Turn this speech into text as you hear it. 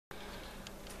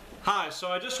Hi, so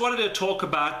I just wanted to talk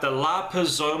about the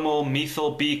liposomal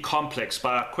methyl B complex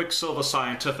by Quicksilver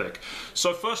Scientific.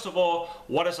 So first of all,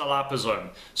 what is a liposome?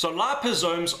 So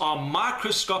liposomes are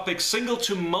microscopic single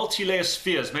to multi-layer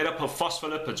spheres made up of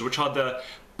phospholipids, which are the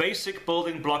basic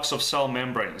building blocks of cell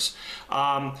membranes.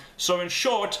 So in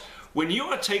short, when you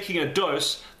are taking a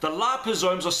dose, the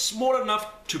liposomes are small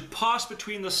enough to pass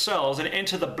between the cells and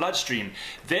enter the bloodstream,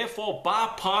 therefore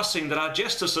bypassing the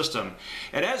digestive system.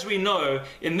 And as we know,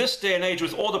 in this day and age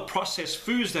with all the processed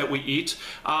foods that we eat,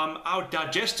 our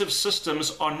digestive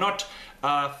systems are not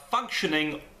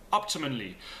functioning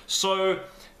optimally. So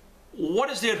what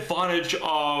is the advantage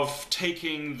of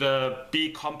taking the B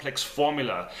complex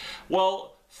formula?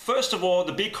 Well, first of all,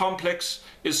 the B complex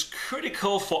is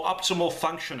critical for optimal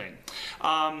functioning.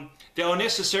 They are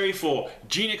necessary for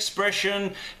gene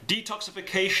expression,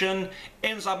 detoxification,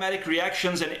 enzymatic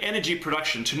reactions, and energy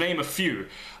production, to name a few.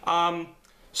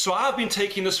 So I've been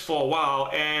taking this for a while,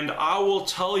 and I will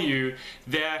tell you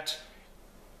that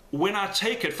when I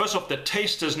take it, first off, the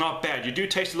taste is not bad. You do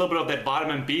taste a little bit of that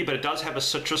vitamin B, but it does have a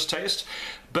citrus taste.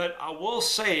 But I will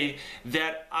say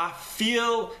that I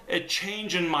feel a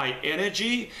change in my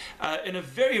energy in a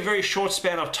very, very short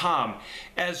span of time,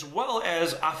 as well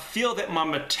as I feel that my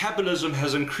metabolism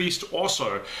has increased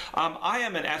also. I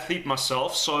am an athlete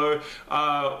myself, so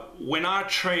when I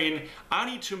train, I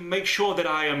need to make sure that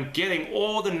I am getting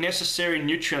all the necessary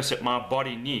nutrients that my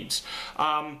body needs.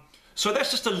 So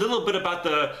that's just a little bit about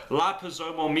the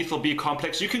liposomal methyl B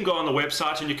complex. You can go on the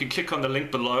website and you can click on the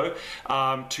link below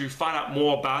to find out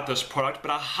more about this product,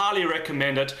 but I highly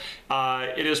recommend it.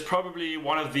 It is probably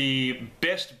one of the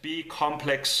best B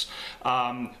complex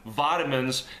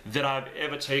vitamins that I've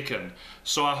ever taken.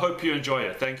 So I hope you enjoy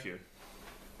it. Thank you.